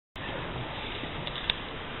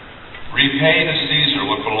Repay to Caesar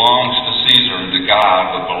what belongs to Caesar, and to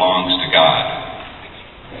God what belongs to God.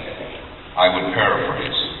 I would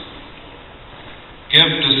paraphrase. Give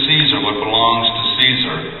to Caesar what belongs to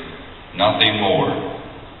Caesar, nothing more.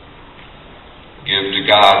 Give to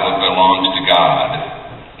God what belongs to God,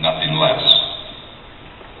 nothing less.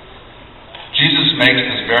 Jesus makes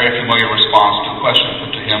this very familiar response to a question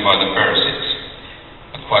put to him by the Pharisees,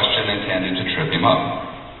 a question intended to trip him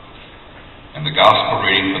up. In the gospel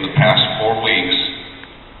reading for the past 4 weeks,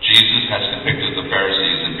 Jesus has depicted the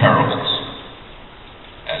Pharisees in parables.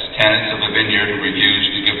 As tenants of a vineyard who refuse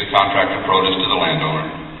to give the contract of produce to the landowner,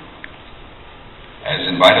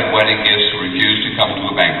 as invited wedding guests who refuse to come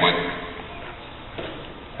to a banquet,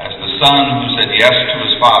 as the son who said yes to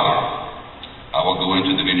his father, I will go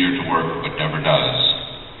into the vineyard to work, but never does.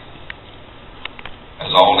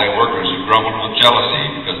 As all-day workers who grumbled with jealousy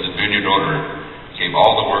because the vineyard owner gave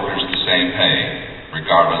all the workers the same pay,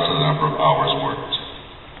 regardless of the number of hours worked.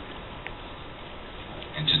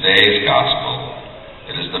 In today's gospel,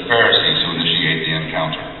 it is the Pharisees who initiate the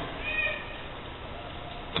encounter.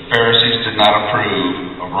 The Pharisees did not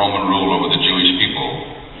approve of Roman rule over the Jewish people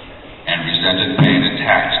and resented paying a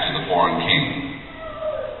tax to the foreign king.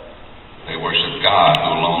 They worshiped God,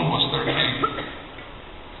 who alone was their king.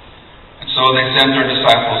 And so they sent their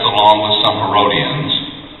disciples along with some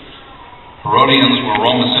Herodians. Herodians were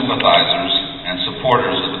Roman sympathizers and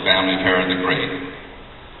supporters of the family of Herod the Great.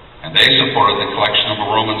 And they supported the collection of a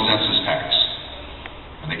Roman census tax.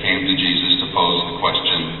 And they came to Jesus to pose the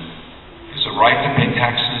question, is it right to pay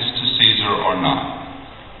taxes to Caesar or not?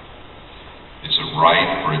 Is it right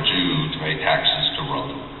for a Jew to pay taxes to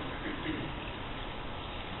Rome?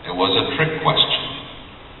 It was a trick question.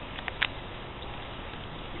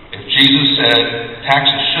 If Jesus said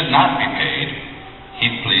taxes should not be paid,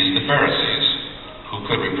 he'd please the Pharisees, who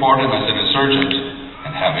could report him as an insurgent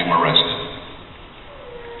and have him arrested.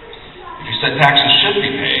 If he said taxes should be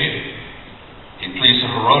paid, he'd please the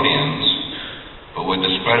Herodians, but would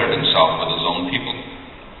discredit himself with his own people.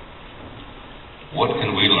 What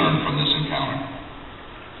can we learn from this encounter?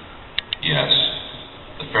 Yes,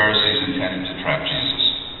 the Pharisees intended to trap Jesus.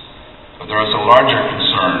 But there is a larger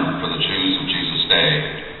concern for the Jews of Jesus' day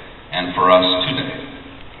and for us today.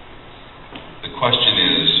 The question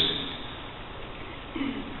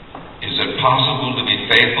is it possible to be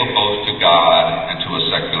faithful both to God and to a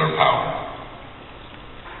secular power?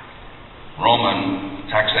 Roman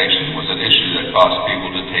taxation was an issue that caused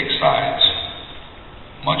people to take sides,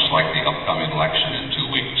 much like the upcoming election in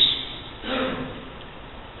 2 weeks.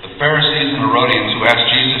 The Pharisees and Herodians who asked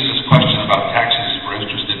Jesus this question about taxes were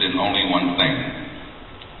interested in only one thing,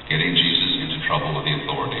 getting Jesus into trouble with the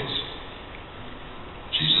authorities.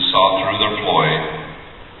 Jesus saw through their ploy,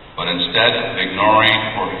 but instead of ignoring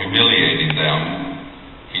or humiliating them,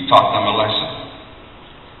 he taught them a lesson.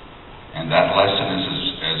 And that lesson is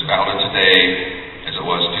as valid today as it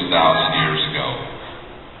was 2,000 years ago.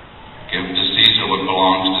 Give to Caesar what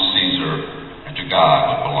belongs to Caesar, and to God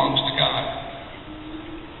what belongs to God.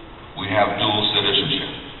 We have dual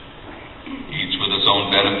citizenship, each with its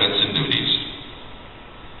own benefits and duties.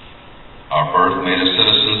 Our birth made us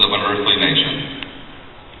citizens of an earthly nation.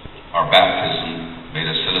 Our baptism made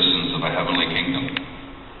us citizens of a heavenly kingdom.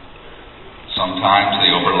 Sometimes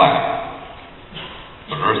they overlap,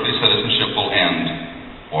 but earthly citizenship will end,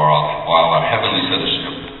 while our heavenly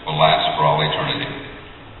citizenship will last for all eternity.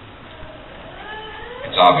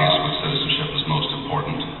 It's obvious which citizenship is most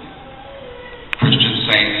important. Christian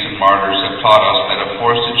saints and martyrs have taught us that if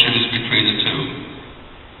forced to choose between the two,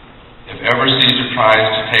 if ever Caesar tries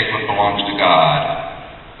to take what belongs to God,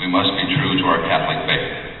 we must be true to our Catholic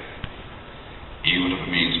faith, even if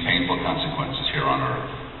it means painful consequences here on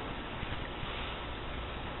earth.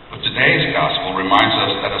 But today's gospel reminds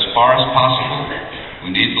us that as far as possible, we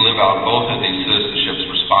need to live out both of these citizenships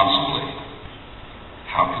responsibly.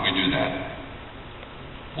 How can we do that?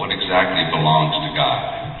 What exactly belongs to God?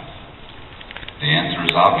 The answer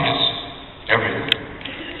is obvious. Everything.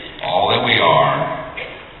 All that we are,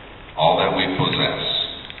 all that we possess,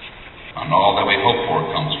 and all that we hope for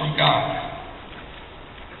comes from God.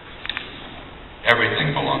 Everything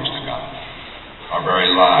belongs to God. Our very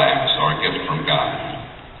lives are a gift from God.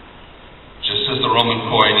 Just as the Roman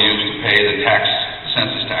coin used to pay the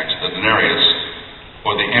census tax, the denarius,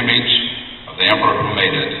 for the image of the emperor who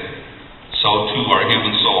made it, so too our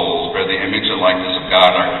human souls bear the image and likeness of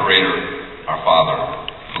God, our Creator, our Father,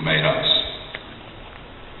 who made us.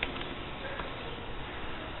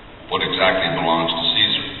 What exactly belongs to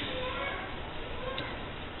Caesar?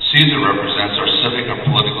 Caesar represents our civic or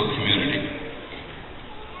political community.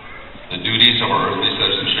 The duties of our earthly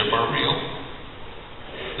citizenship are real.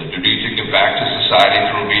 The duty to society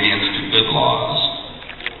through obedience to good laws,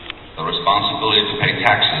 the responsibility to pay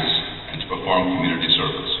taxes, and to perform community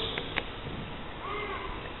service.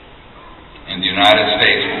 In the United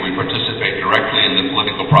States, where we participate directly in the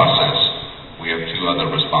political process, we have two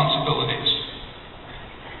other responsibilities.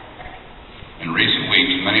 In recent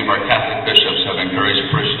weeks, many of our Catholic bishops have encouraged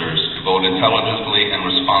parishioners to vote intelligently and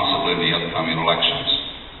responsibly in the upcoming elections.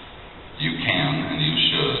 You can, and you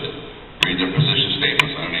should, read their position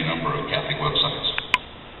statements on any number of Catholic websites.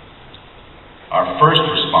 Our first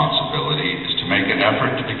responsibility is to make an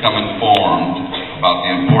effort to become informed about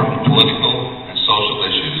the important political and social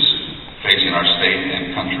issues facing our state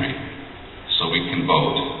and country, so we can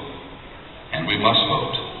vote, and we must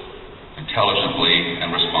vote, intelligently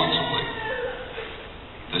and responsibly.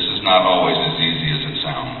 This is not always as easy as it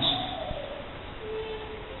sounds.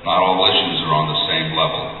 Not all issues are on the same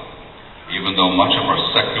level, even though much of our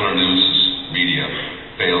secular news media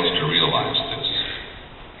fails to realize this.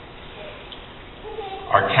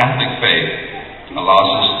 Our Catholic faith allows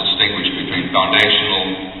us to distinguish between foundational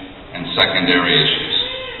and secondary issues.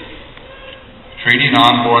 Treating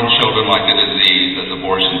unborn children like a disease, as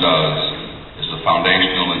abortion does, is a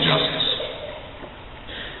foundational injustice.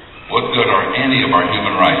 What good are any of our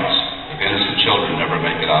human rights if innocent children never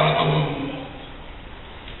make it out of the womb?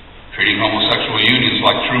 Treating homosexual unions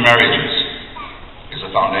like true marriages is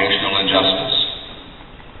a foundational injustice.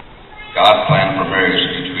 God planned for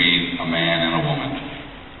marriage between a man and a woman.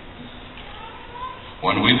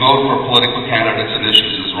 When we vote for political candidates and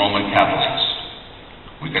issues as Roman Catholics,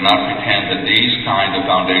 we cannot pretend that these kind of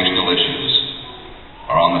foundational issues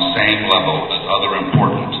are on the same level as other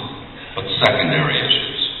important but secondary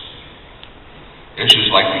issues. Issues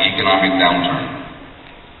like the economic downturn,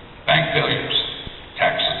 bank failures,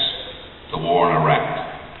 taxes, the war in Iraq,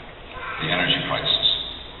 the energy crisis.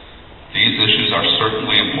 These issues are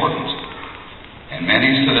certainly important, and many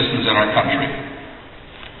citizens in our country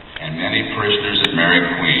and many parishioners at Mary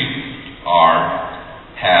Queen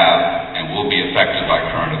have, and will be affected by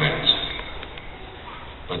current events.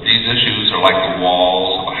 But these issues are like the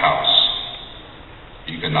walls of a house.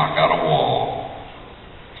 You can knock out a wall.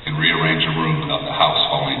 You can rearrange a room without the house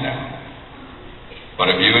falling down.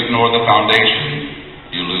 But if you ignore the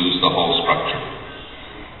foundation, you lose the whole structure.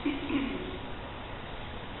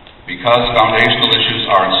 Because foundational issues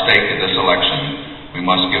are at stake in this election, we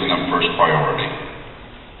must give them first priority.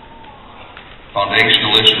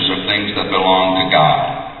 Foundational issues are things that belong to God,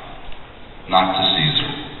 not to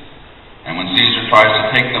Caesar. And when Caesar tries to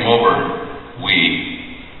take them over, we,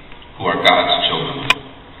 who are God's children,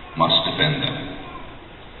 must defend them.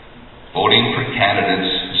 Voting for candidates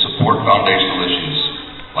who support foundational issues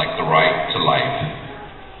like the right to life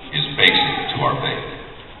is basic to our faith.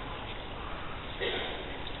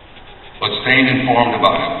 But staying informed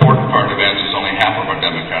about important current events is only half of our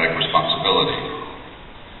democratic responsibility.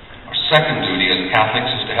 Our second duty as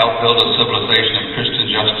Catholics is to help build a civilization of Christian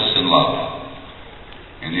justice and love.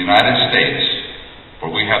 In the United States,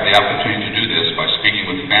 where we have the opportunity to do this by speaking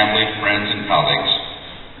with family, friends, and colleagues,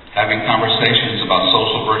 having conversations about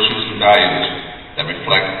social virtues and values that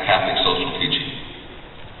reflect Catholic social teaching.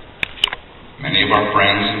 Many of our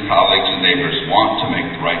friends and colleagues and neighbors want to make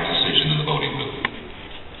the right decision in the voting booth,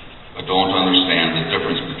 but don't understand the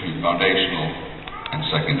difference between foundational and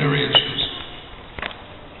secondary issues.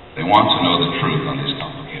 They want to know the truth on these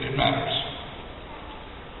complicated matters.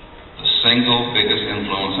 The single biggest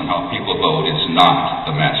influence on how people vote is not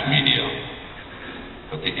the mass media,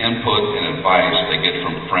 but the input and advice they get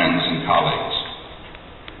from friends and colleagues.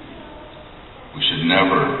 We should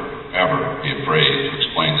never, ever be afraid to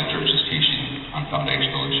explain the Church's teaching on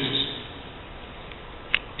foundational issues.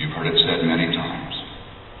 You've heard it said many times.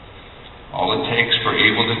 All it takes for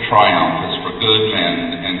evil to triumph is for good men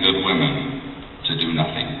and good women to do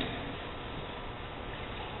nothing.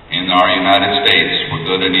 In our United States, where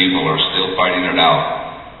good and evil are still fighting it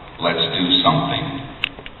out, let's do something.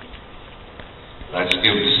 Let's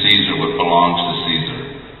give to Caesar what belongs to Caesar,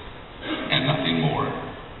 and nothing more.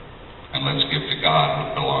 And let's give to God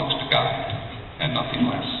what belongs to God, and nothing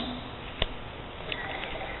less.